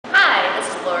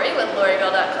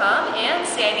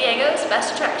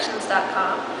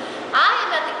bestattractions.com. I am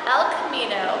at the El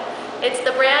Camino. It's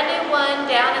the brand new one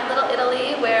down in Little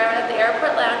Italy where the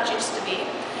airport lounge used to be.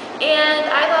 And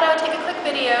I thought I would take a quick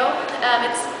video.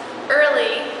 It's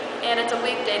early and it's a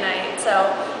weekday night, so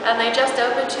they just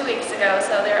opened 2 weeks ago,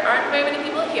 so there aren't very many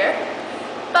people here.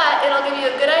 But it'll give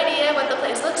you a good idea what the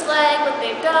place looks like, what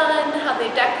they've done, how they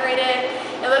decorated.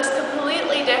 It looks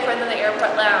completely different than the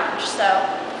airport lounge. So,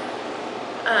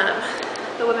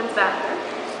 the women's bathroom.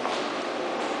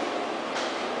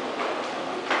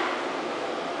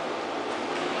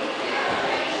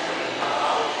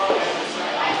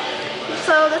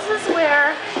 So this is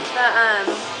where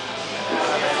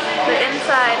the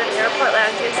inside of the airport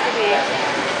lounge used to be.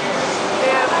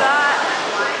 They have got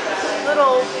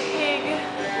little pig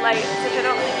lights, which I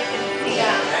don't think you can see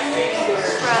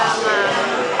from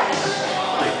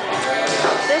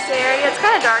this area. It's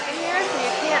kind of dark in here, so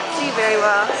you can't see very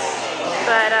well.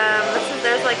 But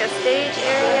there's like a stage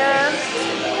area,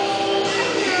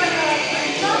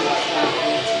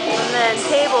 and then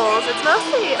tables. It's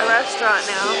mostly a restaurant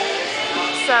now,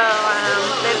 so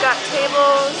they've got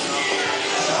tables,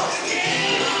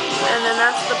 and then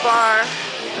that's the bar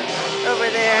over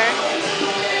there.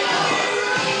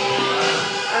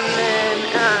 And then,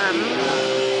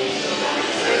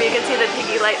 maybe you can see the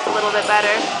piggy lights a little bit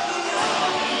better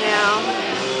now.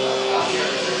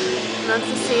 And that's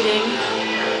the seating.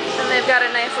 And they've got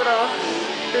a nice little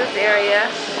booth area.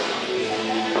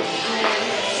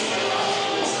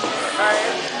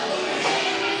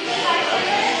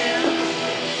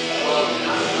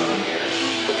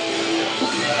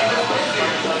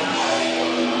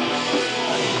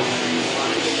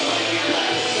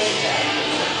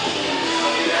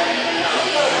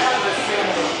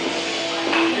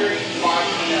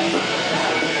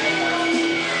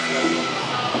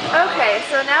 Okay,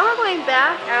 so now we're going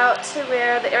back out to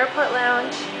where the airport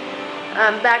lounge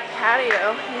back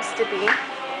patio used to be.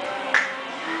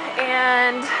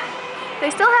 And they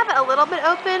still have it a little bit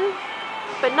open,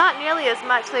 but not nearly as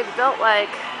much. They've built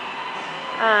like,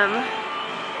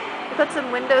 they put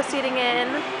some window seating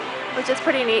in, which is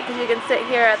pretty neat because you can sit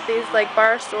here at these like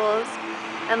bar stools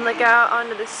and look out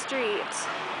onto the street.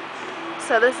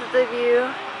 So this is the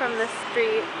view from the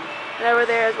street. And over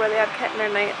there is where they have Kettner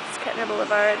Nights, Kettner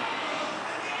Boulevard.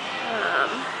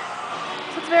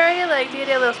 So it's very like Dia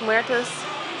de los Muertos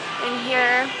in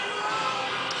here.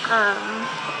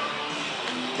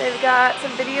 They've got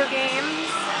some video games.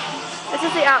 This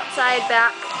is the outside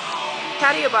back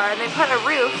patio bar, and they put a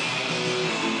roof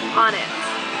on it.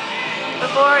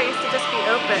 Before it used to just be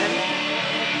open.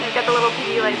 They've got the little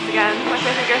piggy lights again, which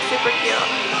I think are super cute.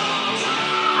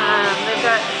 They've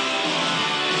got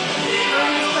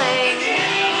movies playing.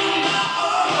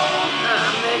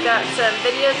 They've got some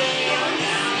video games,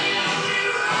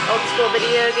 old school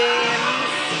video games.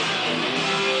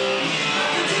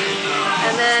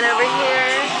 And then over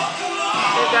here,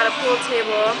 they've got a pool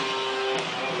table.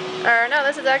 Or no,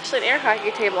 this is actually an air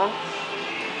hockey table.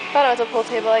 Thought it was a pool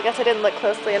table. I guess I didn't look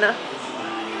closely enough.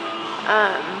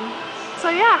 So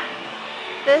yeah,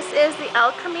 this is the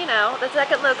El Camino, the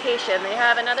second location. They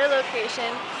have another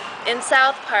location in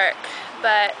South Park,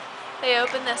 but they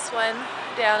opened this one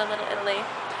down in Little Italy.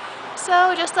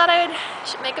 So just thought I would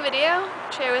make a video,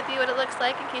 share with you what it looks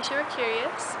like in case you were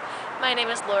curious. My name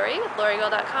is Lori with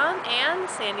LoriGirl.com and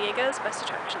San Diego's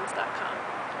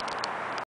bestattractions.com.